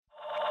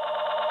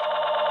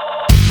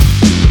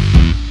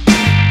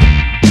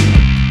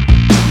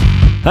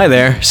Hi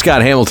there,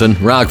 Scott Hamilton,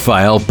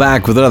 Rockfile,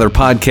 back with another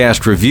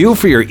podcast review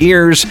for your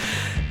ears.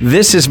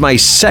 This is my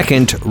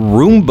second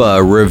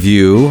Roomba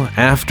review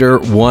after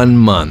 1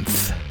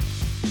 month.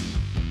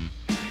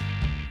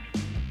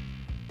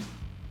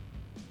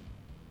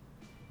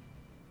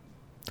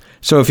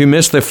 So if you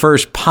missed the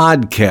first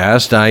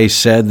podcast, I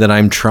said that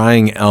I'm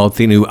trying out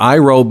the new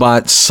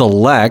iRobot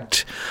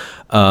Select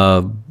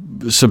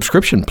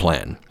subscription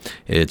plan.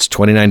 It's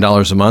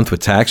 $29 a month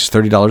with tax,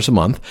 $30 a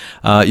month.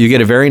 You get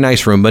a very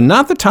nice Roomba,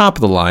 not the top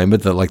of the line,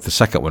 but the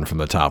second one from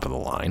the top of the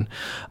line.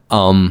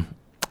 And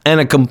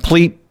a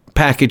complete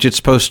package. It's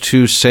supposed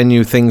to send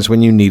you things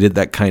when you need it,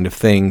 that kind of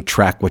thing,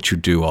 track what you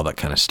do, all that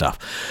kind of stuff.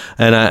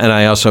 And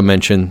I also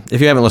mentioned, if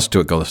you haven't listened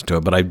to it, go listen to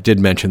it, but I did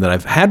mention that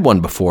I've had one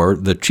before,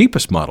 the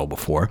cheapest model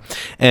before,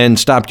 and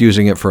stopped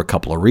using it for a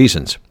couple of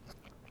reasons.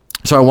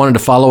 So I wanted to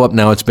follow up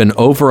now. It's been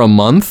over a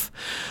month.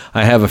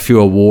 I have a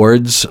few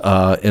awards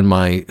in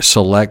my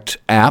Select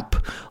app,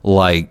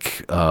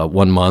 like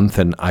 1 month,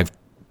 and I've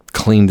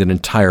cleaned an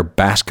entire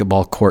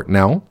basketball court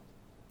now.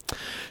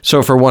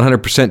 So for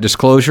 100%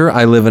 disclosure,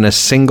 I live in a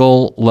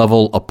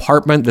single-level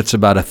apartment that's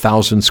about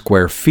 1,000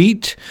 square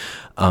feet.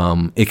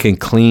 It can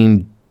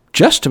clean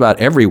just about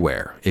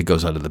everywhere. It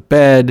goes under the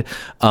bed.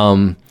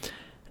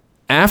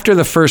 After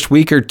the first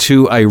week or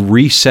two, I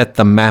reset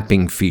the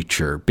mapping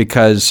feature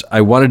because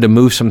I wanted to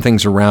move some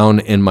things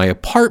around in my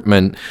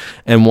apartment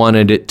and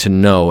wanted it to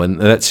know, and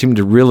that seemed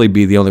to really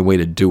be the only way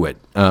to do it.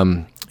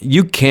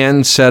 You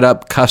can set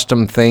up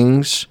custom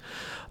things.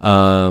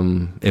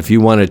 If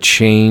you want to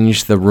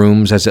change the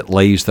rooms as it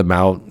lays them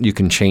out, you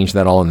can change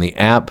that all in the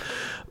app.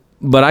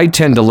 But I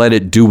tend to let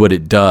it do what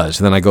it does,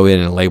 and then I go in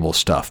and label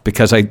stuff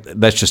because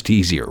that's just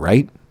easier,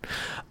 right?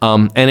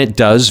 And it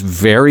does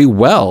very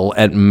well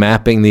at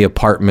mapping the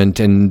apartment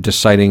and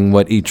deciding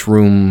what each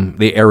room,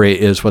 the area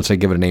is, once I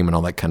give it a name and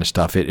all that kind of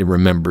stuff. It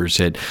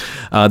remembers it.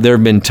 There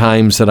have been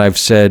times that I've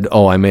said,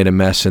 oh, I made a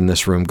mess in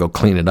this room, go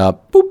clean it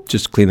up. Boop,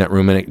 just clean that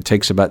room, and it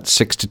takes about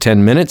 6 to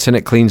 10 minutes, and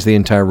it cleans the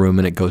entire room,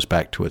 and it goes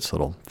back to its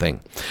little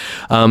thing.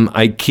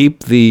 I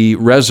keep the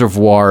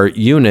reservoir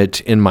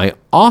unit in my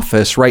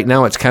office. Right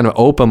now it's kind of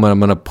open, but I'm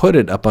going to put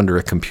it up under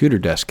a computer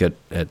desk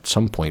at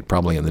some point,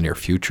 probably in the near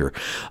future.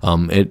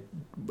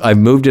 I've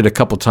moved it a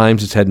couple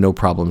times. It's had no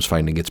problems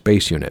finding its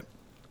base unit.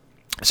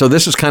 So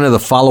this is kind of the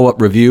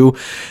follow-up review,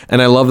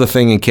 and I love the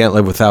thing and can't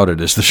live without it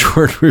is the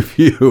short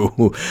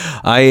review.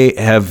 I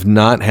have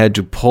not had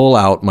to pull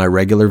out my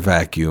regular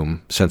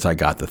vacuum since I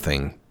got the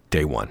thing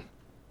day one.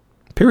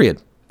 Period.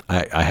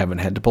 I haven't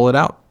had to pull it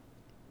out.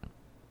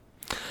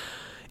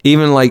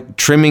 Even like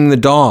trimming the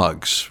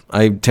dogs,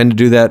 I tend to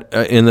do that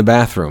in the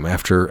bathroom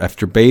after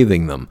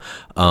bathing them.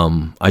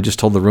 I just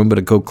told the Roomba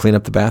to go clean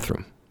up the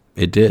bathroom.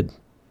 It did.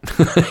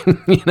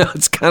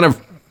 It's kind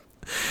of,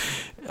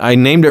 I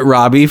named it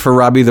Robbie for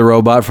Robbie the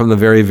Robot from the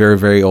very, very,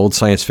 very old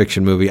science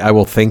fiction movie. I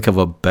will think of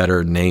a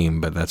better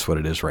name, but that's what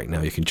it is right now.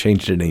 You can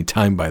change it at any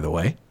time, by the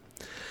way.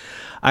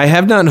 I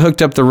have not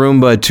hooked up the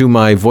Roomba to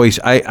my voice.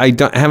 I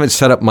haven't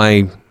set up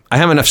I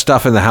have enough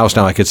stuff in the house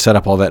now. I could set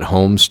up all that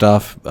home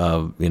stuff,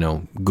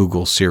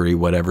 Google, Siri,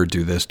 whatever,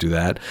 do this, do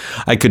that.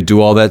 I could do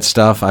all that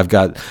stuff. I've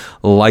got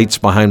lights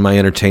behind my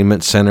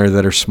entertainment center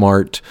that are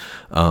smart.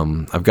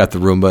 I've got the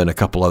Roomba and a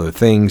couple other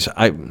things.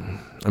 I'm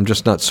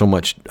just not so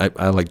much,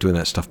 I like doing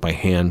that stuff by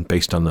hand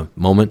based on the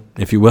moment,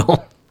 if you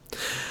will.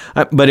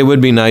 But it would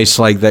be nice,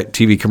 like that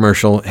TV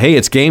commercial, hey,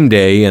 it's game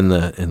day, and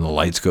the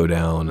lights go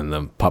down, and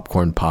the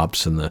popcorn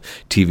pops, and the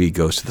TV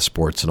goes to the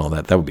sports and all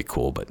that. That would be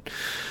cool, but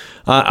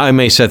I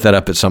may set that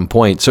up at some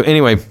point. So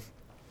anyway,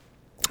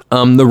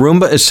 the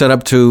Roomba is set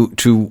up to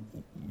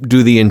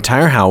do the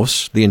entire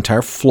house, the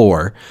entire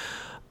floor,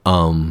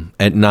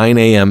 at 9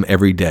 a.m.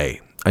 every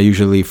day. I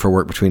usually leave for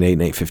work between 8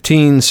 and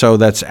 8:15, so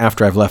that's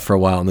after I've left for a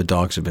while and the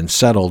dogs have been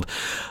settled.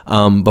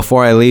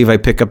 Before I leave, I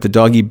pick up the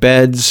doggy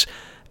beds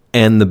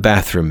and the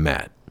bathroom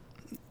mat.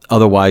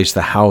 Otherwise,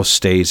 the house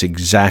stays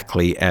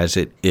exactly as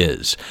it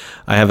is.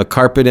 I have a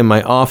carpet in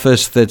my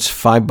office that's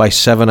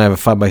 5x7. I have a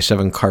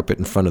 5x7 carpet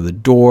in front of the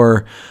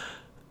door.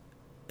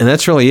 And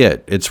that's really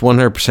it. It's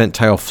 100%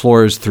 tile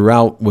floors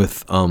throughout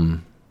with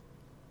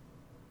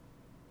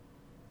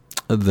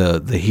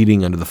the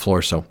heating under the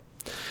floor. So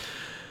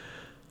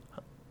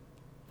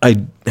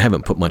I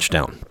haven't put much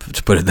down,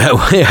 to put it that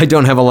way. I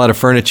don't have a lot of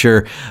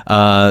furniture.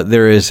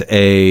 There is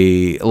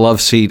a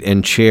love seat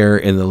and chair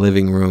in the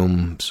living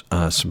room,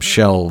 some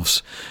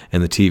shelves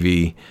and the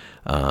TV.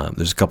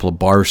 There's a couple of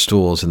bar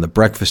stools in the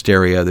breakfast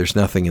area. There's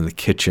nothing in the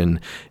kitchen.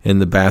 In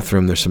the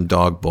bathroom, there's some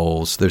dog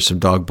bowls. There's some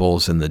dog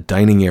bowls in the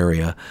dining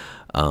area.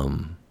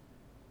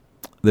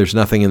 There's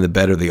nothing in the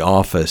bed or the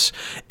office,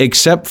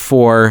 except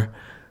for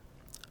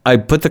I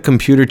put the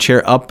computer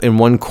chair up in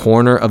one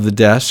corner of the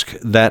desk.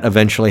 That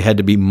eventually had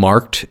to be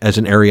marked as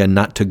an area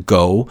not to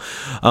go.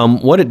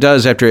 What it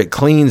does after it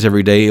cleans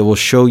every day, it will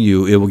show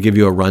you, it will give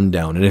you a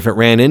rundown. And if it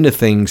ran into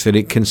things that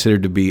it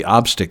considered to be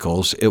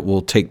obstacles, it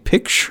will take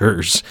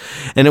pictures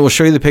and it will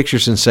show you the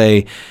pictures and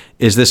say,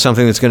 is this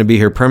something that's going to be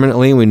here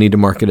permanently? We need to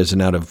mark it as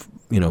an out of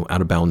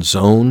bounds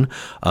zone.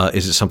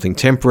 Is it something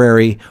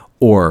temporary,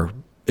 or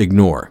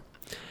ignore?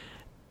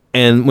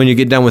 And when you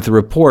get done with the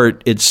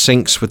report, it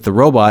syncs with the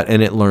robot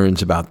and it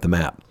learns about the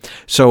map.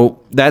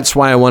 So that's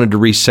why I wanted to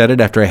reset it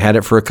after I had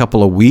it for a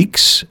couple of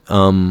weeks.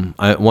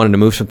 I wanted to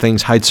move some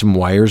things, hide some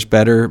wires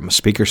better,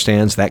 speaker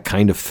stands, that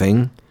kind of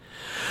thing.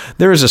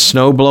 There is a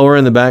snow blower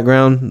in the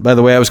background. By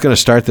the way, I was going to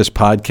start this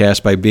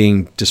podcast by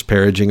being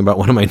disparaging about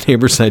one of my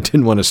neighbors, and I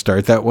didn't want to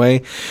start that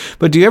way.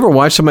 But do you ever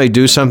watch somebody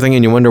do something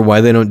and you wonder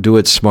why they don't do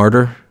it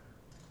smarter?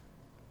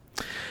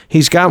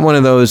 He's got one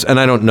of those, and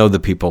I don't know the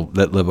people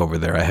that live over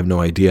there. I have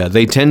no idea.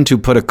 They tend to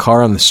put a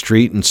car on the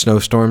street in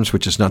snowstorms,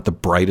 which is not the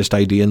brightest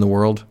idea in the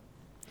world.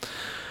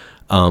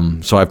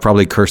 So I've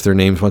probably cursed their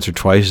names once or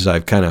twice as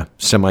I've kind of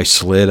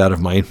semi-slid out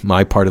of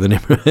my part of the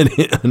neighborhood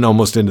and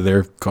almost into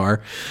their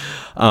car.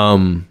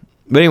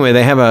 But anyway,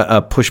 they have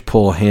a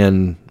push-pull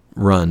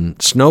hand-run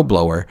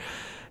snowblower,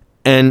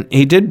 and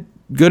he did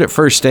good at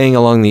first staying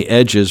along the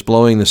edges,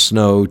 blowing the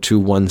snow to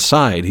one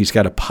side. He's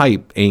got a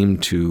pipe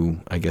aimed to,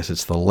 I guess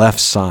it's the left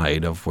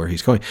side of where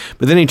he's going.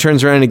 But then he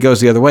turns around and he goes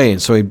the other way, and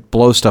so he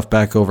blows stuff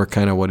back over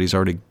kind of what he's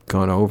already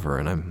gone over.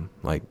 And I'm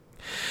like,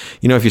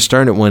 if you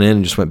started at one end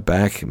and just went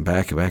back and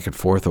back and back and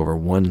forth over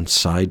one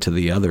side to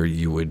the other,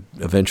 you would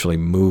eventually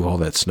move all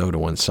that snow to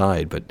one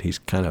side. But he's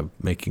kind of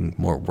making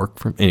more work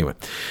for him. Anyway,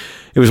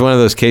 it was one of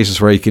those cases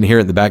where you can hear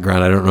it in the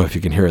background. I don't know if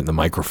you can hear it in the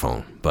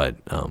microphone, but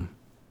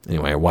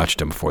anyway, I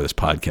watched him before this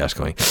podcast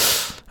going,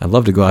 I'd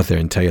love to go out there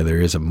and tell you there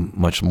is a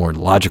much more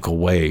logical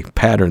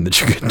pattern that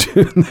you could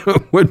do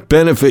that would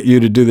benefit you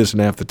to do this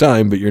in half the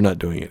time, but you're not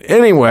doing it.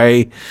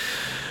 Anyway,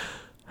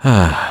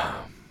 that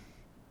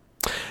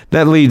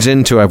leads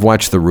into I've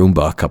watched the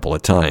Roomba a couple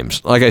of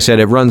times. Like I said,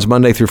 it runs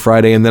Monday through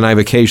Friday, and then I've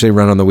occasionally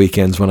run on the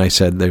weekends when I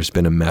said there's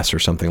been a mess or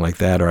something like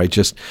that, or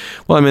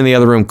I'm in the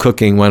other room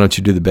cooking, why don't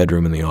you do the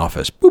bedroom and the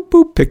office? Boop,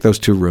 boop, pick those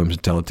two rooms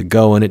and tell it to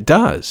go, and it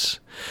does.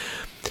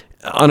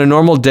 On a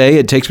normal day,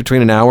 it takes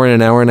between an hour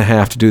and a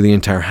half to do the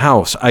entire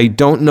house. I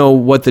don't know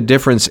what the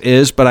difference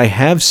is, but I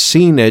have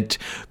seen it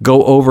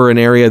go over an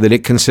area that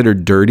it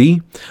considered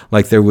dirty,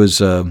 like there was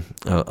a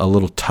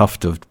little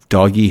tuft of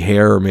doggy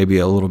hair or maybe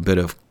a little bit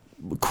of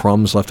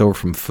crumbs left over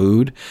from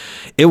food.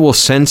 It will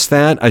sense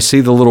that. I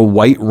see the little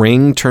white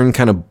ring turn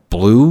kind of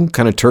blue,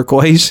 kind of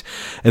turquoise,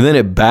 and then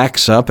it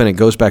backs up and it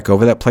goes back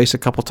over that place a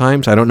couple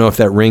times. I don't know if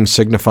that ring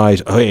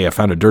signifies, oh, hey, I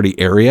found a dirty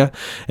area,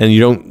 and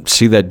you don't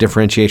see that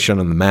differentiation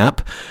on the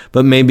map,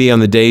 but maybe on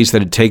the days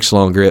that it takes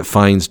longer, it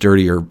finds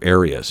dirtier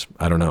areas.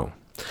 I don't know.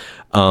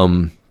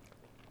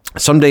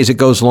 Some days it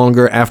goes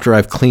longer after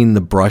I've cleaned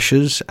the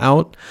brushes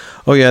out.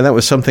 Oh, yeah, that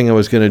was something I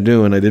was going to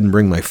do, and I didn't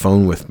bring my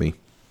phone with me.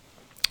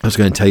 I was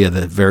going to tell you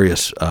the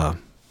various,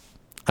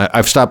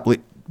 I've stopped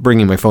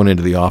bringing my phone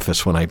into the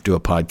office when I do a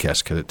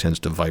podcast because it tends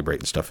to vibrate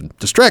and stuff and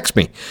distracts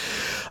me.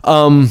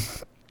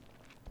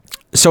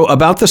 So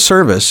about the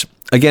service,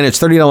 again, it's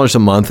 $30 a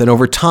month, and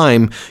over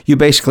time, you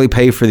basically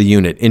pay for the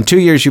unit. In 2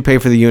 years, you pay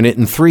for the unit.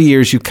 In 3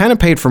 years, you kind of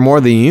paid for more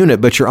than the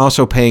unit, but you're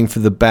also paying for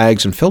the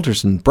bags and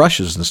filters and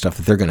brushes and stuff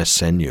that they're going to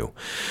send you.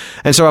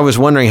 And so I was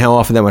wondering how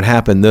often that would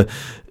happen.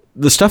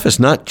 The stuff is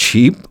not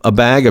cheap. A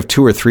bag of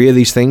 2 or 3 of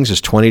these things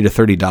is $20 to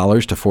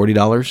 $30 to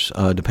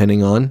 $40,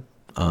 depending on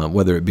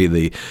whether it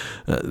be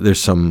there's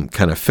some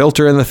kind of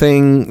filter in the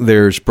thing,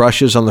 there's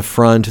brushes on the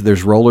front,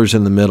 there's rollers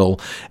in the middle,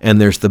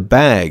 and there's the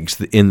bags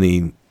in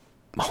the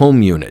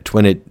home unit.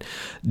 When it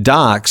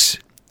docks,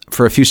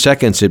 for a few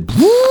seconds, and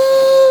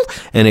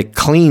it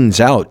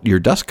cleans out your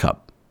dust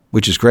cup,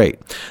 which is great.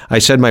 I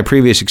said my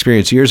previous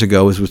experience years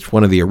ago was with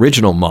one of the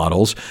original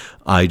models.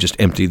 I just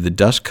emptied the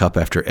dust cup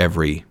after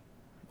every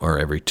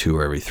 2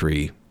 or every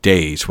 3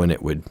 days when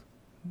it would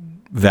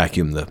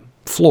vacuum the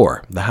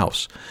floor, the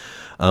house.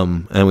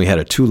 And we had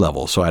a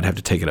 2-level, so I'd have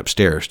to take it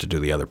upstairs to do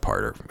the other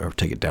part or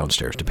take it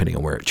downstairs, depending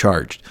on where it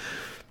charged.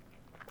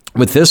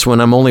 With this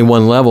one, I'm only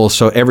 1 level,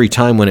 so every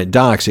time when it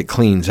docks, it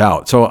cleans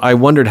out. So I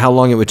wondered how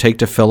long it would take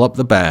to fill up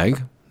the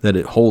bag that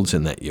it holds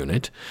in that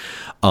unit,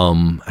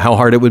 how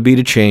hard it would be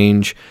to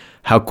change,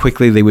 how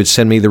quickly they would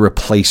send me the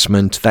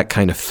replacement, that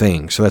kind of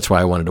thing. So that's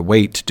why I wanted to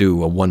wait to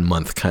do a 1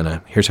 month kind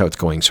of, here's how it's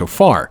going so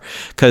far.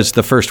 Because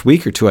the first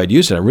week or 2 I'd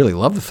used it, I really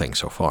love the thing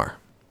so far.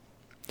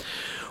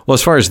 Well,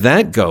 as far as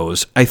that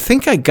goes, I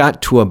think I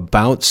got to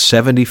about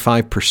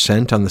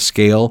 75% on the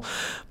scale.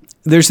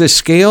 There's the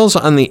scales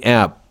on the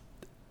app,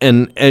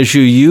 and as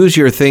you use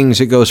your things,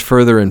 it goes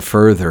further and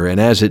further. And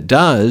as it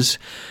does,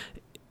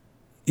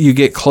 you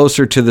get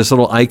closer to this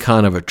little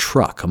icon of a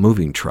truck, a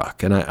moving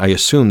truck. And I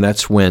assume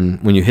that's when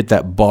you hit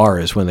that bar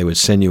is when they would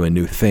send you a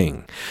new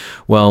thing.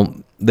 Well,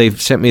 they've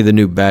sent me the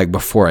new bag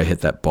before I hit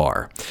that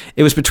bar.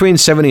 It was between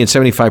 70 and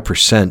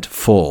 75%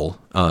 full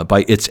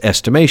by its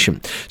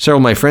estimation. Several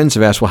of my friends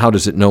have asked, well, how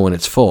does it know when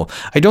it's full?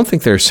 I don't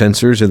think there are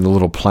sensors in the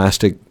little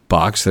plastic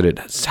box that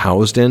it's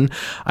housed in.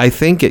 I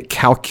think it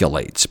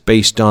calculates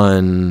based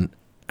on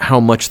how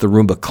much the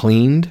Roomba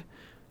cleaned,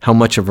 how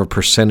much of a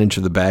percentage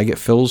of the bag it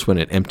fills when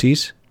it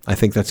empties. I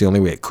think that's the only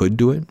way it could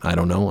do it. I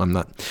don't know. I'm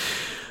not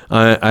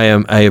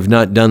I have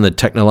not done the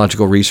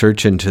technological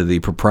research into the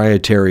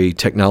proprietary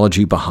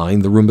technology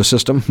behind the Roomba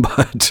system,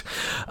 but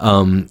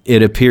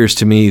it appears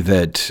to me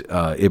that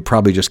it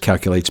probably just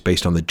calculates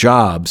based on the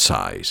job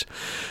size.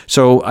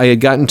 So I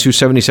had gotten to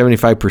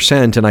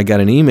 75%, and I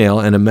got an email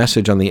and a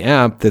message on the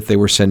app that they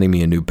were sending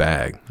me a new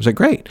bag. I was like,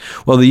 great.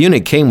 Well, the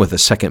unit came with a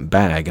second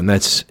bag, and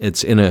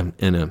it's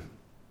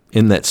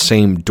in that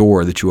same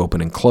door that you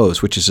open and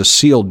close, which is a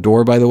sealed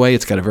door, by the way.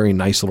 It's got a very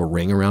nice little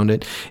ring around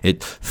it.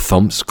 It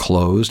thumps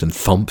closed and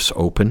thumps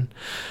open.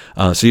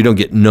 So you don't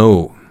get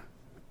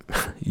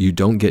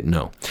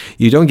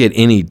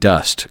any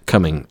dust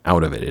coming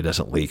out of it. It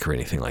doesn't leak or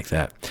anything like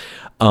that.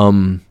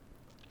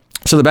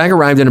 So the bag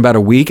arrived in about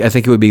a week. I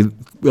think it would be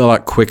a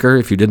lot quicker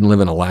if you didn't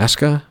live in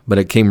Alaska, but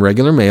it came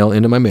regular mail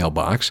into my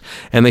mailbox,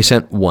 and they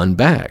sent one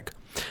bag.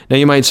 Now,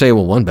 you might say,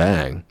 well, one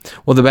bag.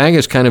 Well, the bag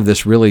is kind of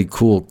this really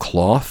cool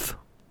cloth.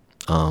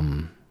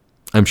 I'm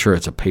sure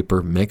it's a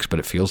paper mix, but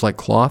it feels like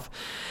cloth.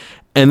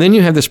 And then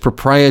you have this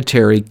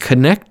proprietary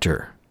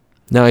connector.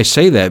 Now, I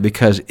say that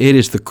because it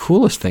is the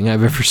coolest thing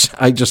I've ever seen.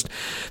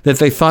 That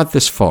they thought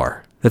this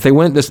far. That they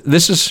went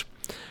this is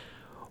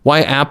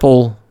why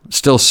Apple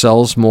still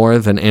sells more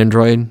than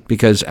Android,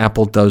 because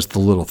Apple does the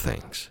little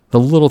things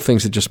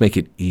that just make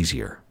it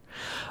easier.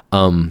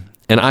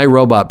 And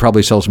iRobot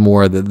probably sells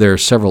more. There are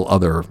several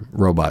other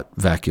robot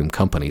vacuum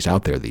companies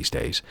out there these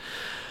days.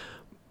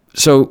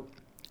 So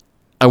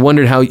I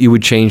wondered how you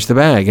would change the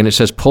bag. And it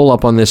says, pull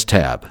up on this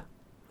tab.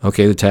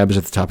 Okay, the tab is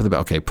at the top of the bag.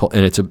 Okay, pull,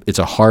 and it's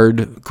a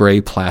hard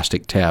gray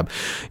plastic tab.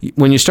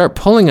 When you start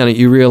pulling on it,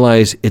 you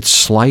realize it's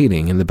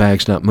sliding and the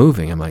bag's not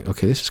moving. I'm like,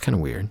 okay, this is kind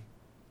of weird.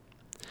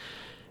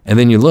 And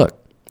then you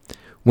look.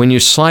 When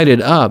you slide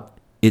it up,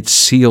 it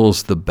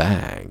seals the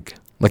bag.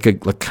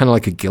 Kind of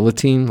like a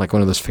guillotine, like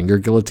one of those finger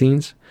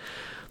guillotines.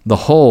 The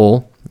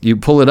hole, you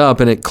pull it up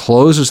and it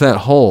closes that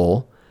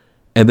hole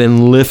and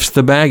then lifts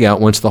the bag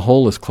out once the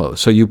hole is closed.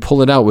 So you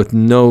pull it out with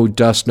no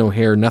dust, no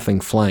hair,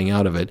 nothing flying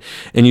out of it.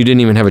 And you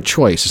didn't even have a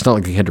choice. It's not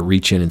like you had to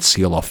reach in and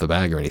seal off the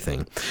bag or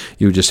anything.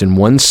 You just in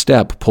one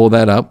step pull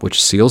that up,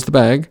 which seals the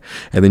bag,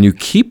 and then you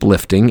keep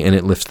lifting and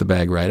it lifts the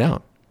bag right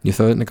out. You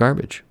throw it in the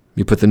garbage.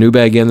 You put the new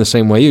bag in the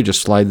same way. You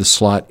just slide the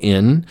slot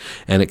in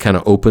and it kind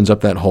of opens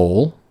up that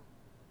hole.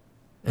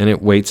 And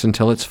it waits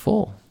until it's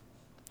full.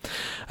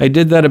 I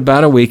did that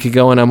about a week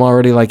ago, and I'm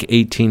already like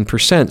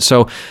 18%.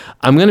 So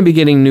I'm going to be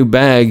getting new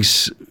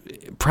bags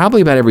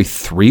probably about every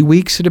 3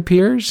 weeks, it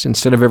appears,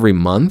 instead of every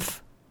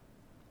month.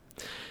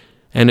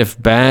 And if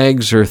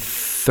bags are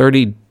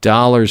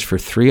 $30 for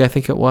 3, I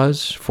think it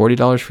was,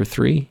 $40 for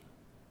 3,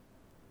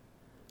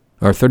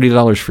 or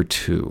 $30 for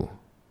 2.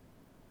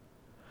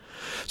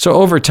 So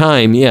over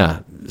time, yeah.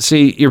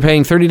 See, you're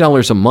paying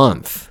 $30 a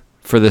month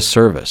for this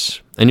service,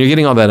 and you're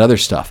getting all that other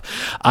stuff.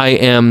 I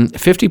am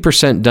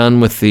 50% done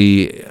with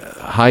the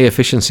high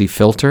efficiency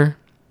filter,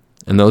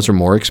 and those are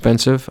more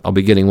expensive. I'll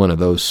be getting one of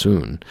those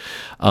soon.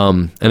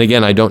 And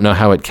again, I don't know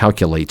how it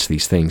calculates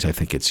these things. I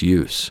think it's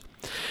use.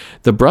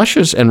 The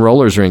brushes and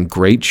rollers are in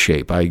great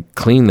shape. I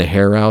clean the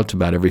hair out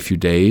about every few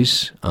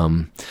days.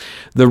 The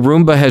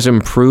Roomba has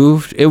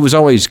improved. It was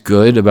always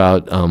good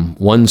about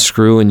one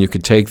screw, and you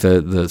could take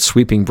the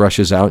sweeping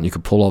brushes out, and you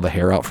could pull all the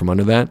hair out from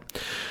under that.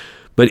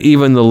 But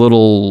even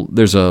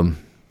there's a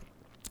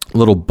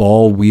little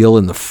ball wheel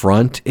in the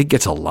front. It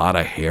gets a lot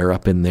of hair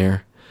up in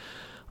there.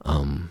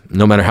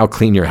 No matter how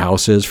clean your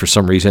house is, for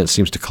some reason it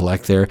seems to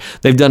collect there.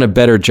 They've done a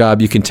better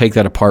job. You can take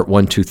that apart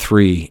 1, 2,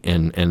 3,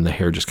 and the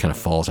hair just kind of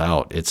falls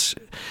out. It's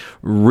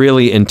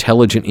really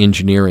intelligent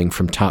engineering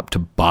from top to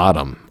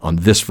bottom on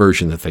this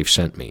version that they've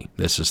sent me.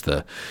 This is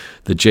the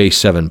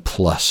J7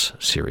 Plus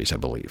series, I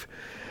believe.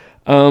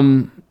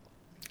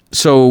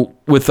 So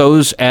with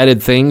those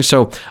added things,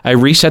 so I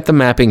reset the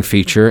mapping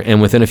feature,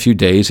 and within a few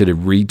days, it had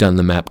redone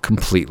the map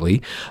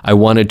completely. I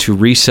wanted to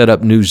reset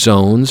up new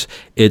zones.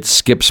 It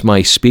skips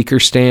my speaker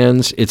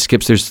stands. It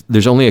skips,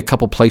 there's only a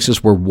couple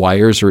places where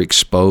wires are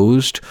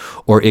exposed,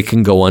 or it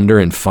can go under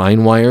and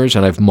find wires,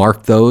 and I've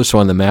marked those. So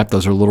on the map,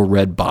 those are little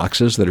red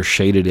boxes that are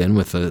shaded in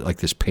with like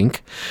this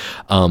pink,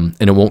 and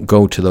it won't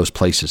go to those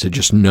places. It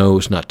just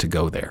knows not to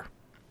go there.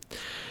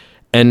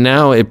 And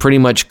now it pretty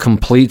much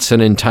completes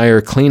an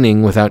entire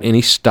cleaning without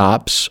any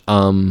stops,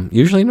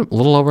 usually in a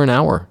little over an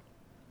hour,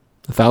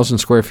 1,000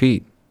 square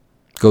feet.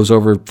 Goes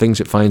over things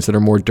it finds that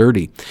are more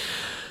dirty.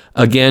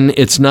 Again,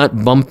 it's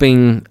not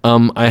bumping.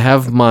 I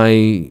have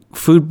my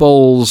food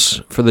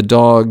bowls for the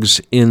dogs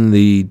in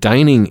the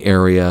dining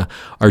area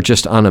are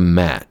just on a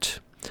mat.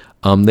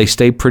 They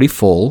stay pretty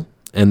full,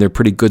 and they're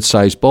pretty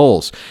good-sized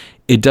bowls.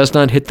 It does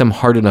not hit them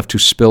hard enough to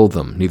spill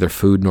them, neither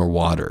food nor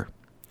water.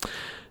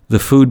 The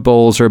food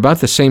bowls are about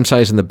the same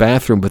size in the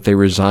bathroom, but they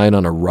reside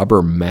on a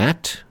rubber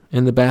mat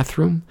in the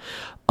bathroom.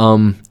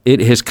 It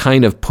has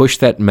kind of pushed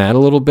that mat a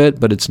little bit,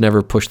 but it's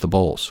never pushed the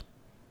bowls.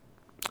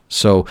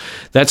 So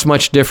that's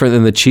much different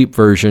than the cheap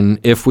version.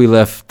 If we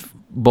left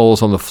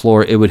bowls on the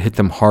floor, it would hit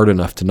them hard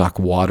enough to knock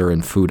water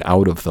and food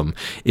out of them.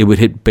 It would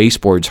hit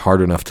baseboards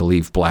hard enough to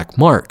leave black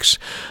marks.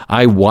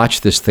 I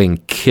watched this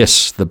thing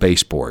kiss the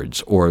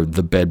baseboards or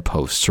the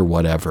bedposts or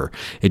whatever.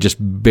 It just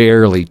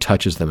barely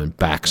touches them and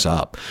backs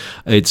up.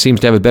 It seems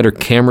to have a better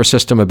camera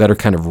system, a better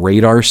kind of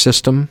radar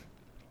system.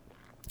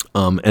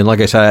 And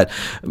like I said,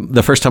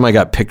 the first time I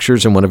got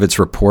pictures in one of its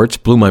reports,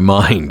 blew my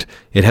mind.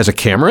 It has a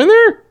camera in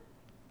there?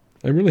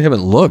 I really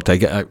haven't looked.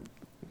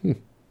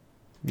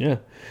 Yeah,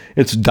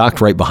 it's docked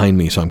right behind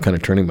me, so I'm kind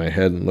of turning my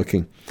head and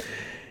looking.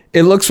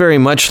 It looks very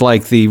much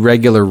like the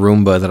regular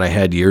Roomba that I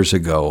had years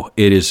ago.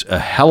 It is a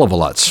hell of a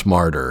lot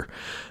smarter.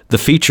 The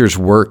features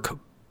work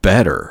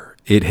better.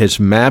 It has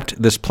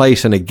mapped this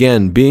place, and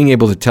again, being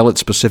able to tell it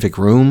specific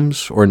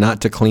rooms or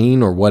not to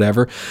clean or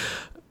whatever,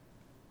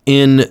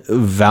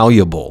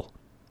 invaluable.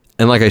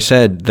 And like I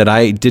said, that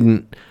I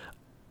didn't,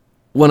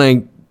 when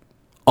I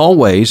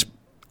always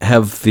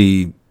have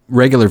the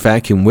regular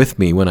vacuum with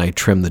me when I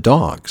trim the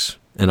dogs,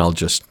 and I'll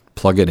just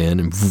plug it in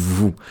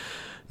and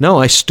no,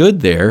 I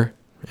stood there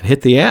and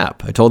hit the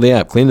app. I told the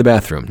app, clean the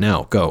bathroom.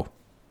 Now, go.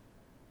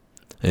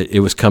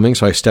 It was coming,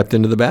 so I stepped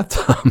into the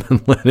bathtub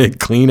and let it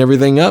clean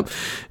everything up.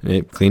 And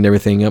it cleaned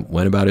everything up,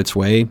 went about its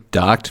way,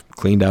 docked,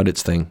 cleaned out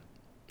its thing.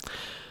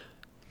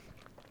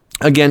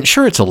 Again,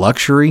 sure, it's a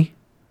luxury.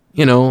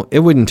 You know,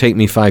 it wouldn't take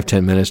me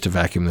 5-10 minutes to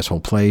vacuum this whole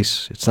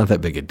place. It's not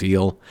that big a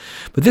deal.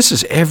 But this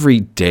is every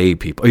day,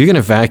 people. Are you going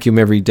to vacuum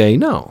every day?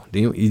 No.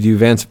 Do you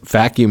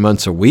vacuum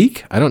once a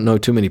week? I don't know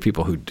too many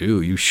people who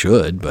do. You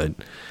should, but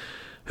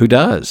who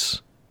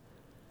does?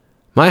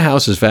 My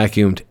house is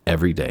vacuumed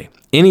every day.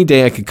 Any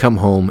day I could come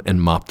home and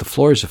mop the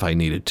floors if I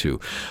needed to.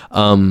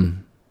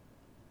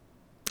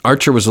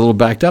 Archer was a little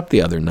backed up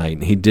the other night,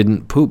 and he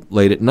didn't poop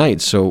late at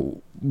night,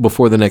 so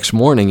before the next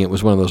morning, it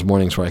was one of those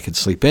mornings where I could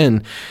sleep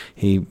in.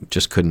 He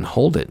just couldn't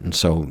hold it, and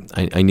so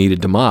I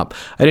needed to mop.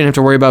 I didn't have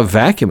to worry about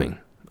vacuuming.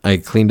 I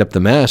cleaned up the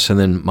mess and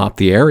then mopped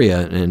the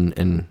area,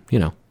 and you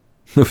know,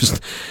 it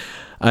was.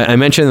 I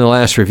mentioned in the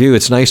last review,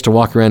 it's nice to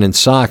walk around in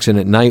socks, and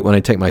at night when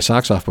I take my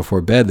socks off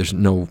before bed, there's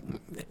no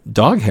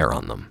dog hair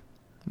on them.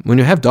 When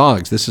you have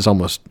dogs, this is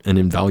almost an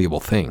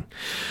invaluable thing.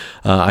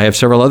 I have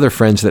several other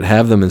friends that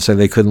have them and say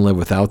they couldn't live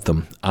without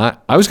them.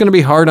 I was going to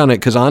be hard on it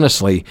because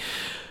honestly,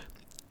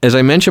 as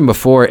I mentioned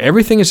before,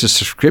 everything is a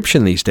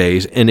subscription these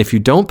days, and if you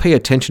don't pay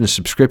attention to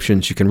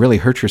subscriptions, you can really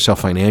hurt yourself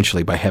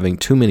financially by having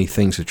too many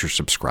things that you're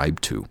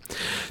subscribed to.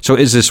 So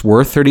is this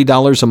worth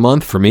 $30 a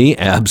month? For me,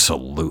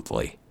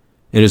 absolutely.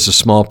 It is a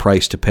small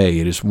price to pay.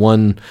 It is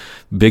one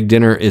big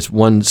dinner, it's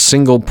one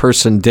single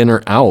person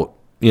dinner out,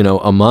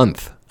 a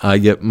month. I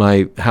get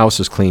my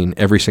house is clean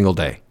every single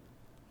day.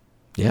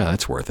 Yeah,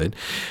 that's worth it.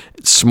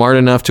 It's smart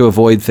enough to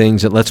avoid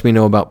things. It lets me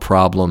know about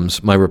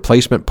problems. My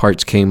replacement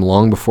parts came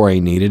long before I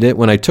needed it.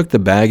 When I took the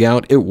bag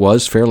out, it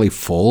was fairly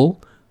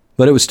full,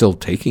 but it was still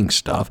taking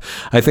stuff.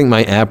 I think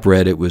my app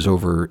read it was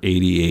over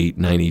 88,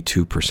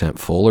 92%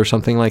 full or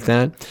something like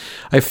that.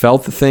 I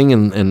felt the thing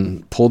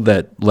and pulled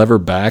that lever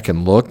back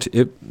and looked.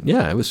 It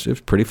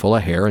was pretty full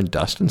of hair and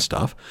dust and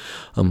stuff,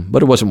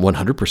 but it wasn't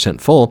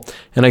 100% full.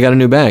 And I got a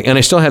new bag, and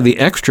I still have the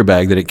extra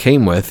bag that it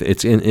came with.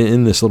 It's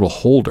in this little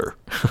holder.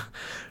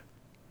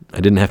 I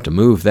didn't have to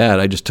move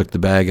that. I just took the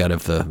bag out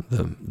of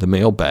the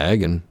mail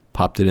bag and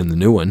popped it in the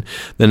new one.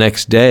 The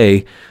next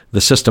day,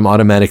 the system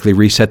automatically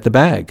reset the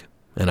bag,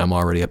 and I'm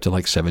already up to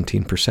like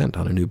 17%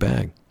 on a new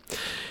bag.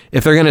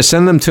 If they're going to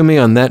send them to me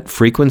on that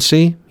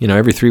frequency,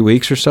 every 3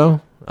 weeks or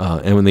so,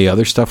 and when the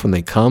other stuff, when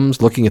they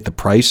comes, looking at the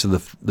price of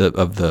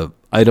the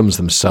items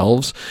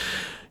themselves,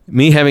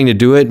 me having to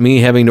do it,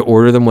 me having to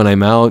order them when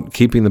I'm out,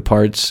 keeping the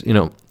parts,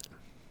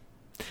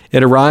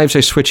 it arrives,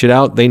 I switch it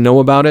out, they know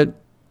about it.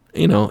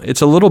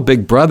 It's a little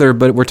big brother,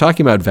 but we're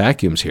talking about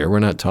vacuums here. We're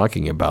not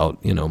talking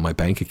about, my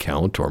bank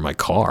account or my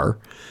car.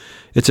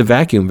 It's a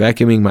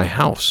vacuuming my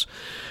house.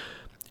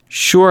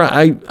 Sure,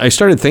 I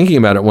started thinking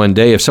about it one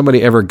day. If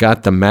somebody ever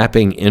got the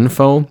mapping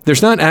info,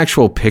 there's not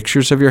actual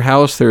pictures of your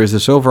house. There is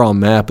this overall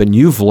map, and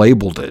you've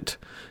labeled it.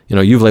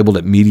 You've labeled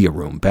it media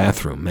room,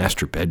 bathroom,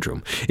 master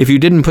bedroom. If you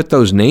didn't put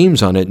those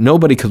names on it,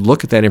 nobody could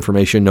look at that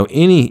information, know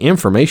any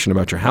information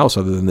about your house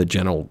other than the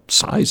general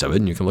size of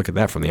it, and you can look at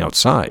that from the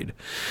outside.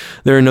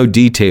 There are no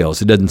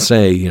details. It doesn't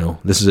say,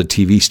 this is a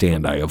TV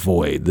stand I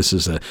avoid. This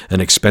is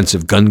an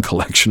expensive gun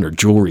collection or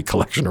jewelry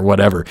collection or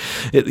whatever.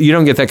 You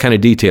don't get that kind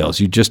of details.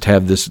 You just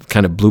have this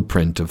kind of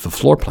blueprint of the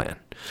floor plan.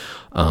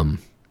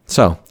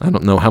 So I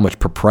don't know how much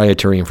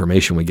proprietary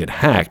information would get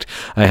hacked.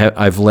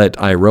 I've let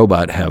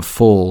iRobot have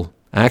full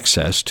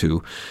access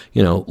to,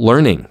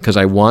 learning, because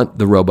I want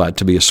the robot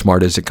to be as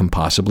smart as it can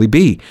possibly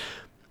be.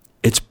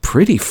 It's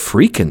pretty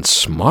freaking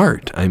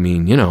smart. I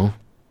mean,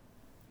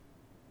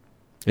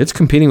 it's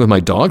competing with my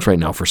dogs right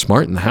now for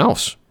smart in the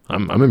house.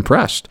 I'm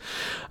impressed.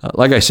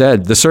 Like I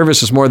said, the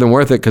service is more than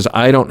worth it because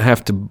I don't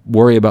have to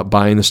worry about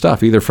buying the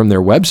stuff either from their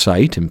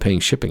website and paying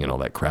shipping and all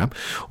that crap,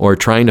 or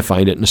trying to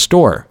find it in a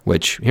store,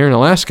 which here in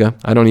Alaska,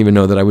 I don't even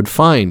know that I would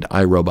find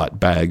iRobot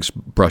bags,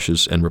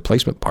 brushes, and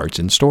replacement parts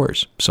in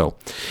stores. So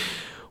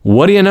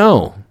what do you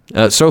know?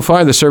 So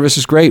far, the service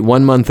is great.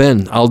 1 month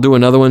in. I'll do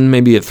another one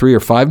maybe at 3 or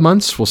 5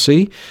 months. We'll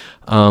see.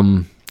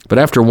 But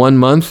after 1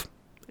 month,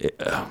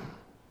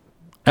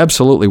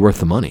 absolutely worth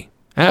the money.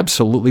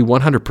 Absolutely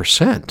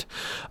 100%.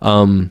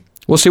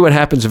 We'll see what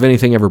happens if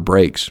anything ever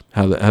breaks,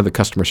 how the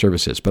customer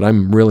service is. But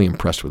I'm really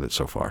impressed with it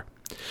so far.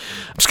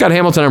 I'm Scott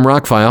Hamilton. I'm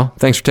Rockfile.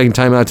 Thanks for taking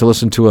time out to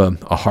listen to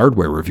a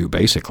hardware review,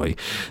 basically.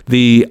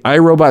 The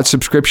iRobot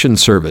subscription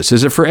service.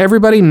 Is it for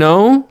everybody?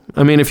 No.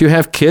 I mean, if you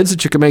have kids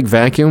that you can make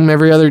vacuum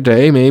every other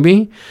day,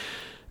 maybe.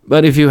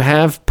 But if you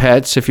have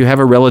pets, if you have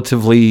a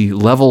relatively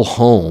level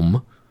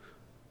home,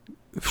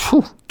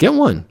 get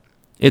one.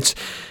 It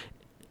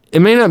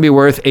may not be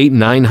worth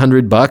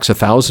 $800-900,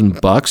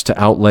 $1,000 to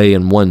outlay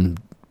in one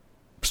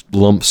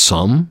lump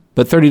sum,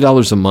 but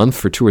 $30 a month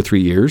for 2 or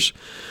 3 years.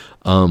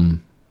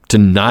 To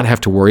not have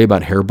to worry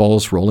about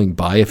hairballs rolling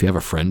by if you have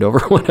a friend over,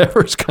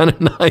 whatever, is kind of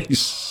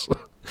nice.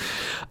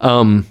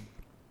 I've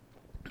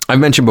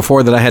mentioned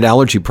before that I had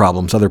allergy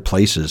problems other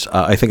places.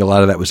 I think a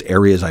lot of that was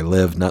areas I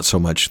lived, not so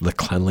much the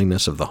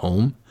cleanliness of the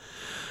home.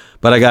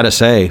 But I got to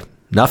say,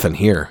 nothing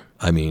here.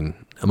 I mean,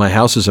 my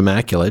house is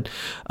immaculate.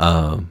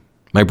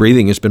 My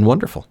breathing has been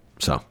wonderful.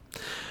 So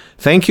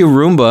thank you,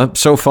 Roomba,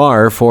 so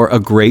far for a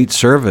great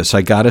service.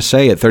 I got to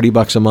say, at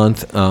 $30 a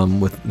month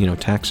with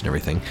tax and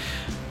everything,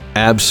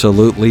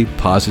 absolutely,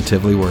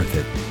 positively worth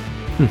it.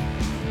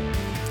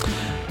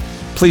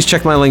 Please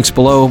check my links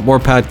below. More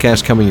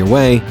podcasts coming your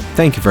way.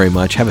 Thank you very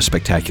much. Have a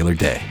spectacular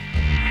day.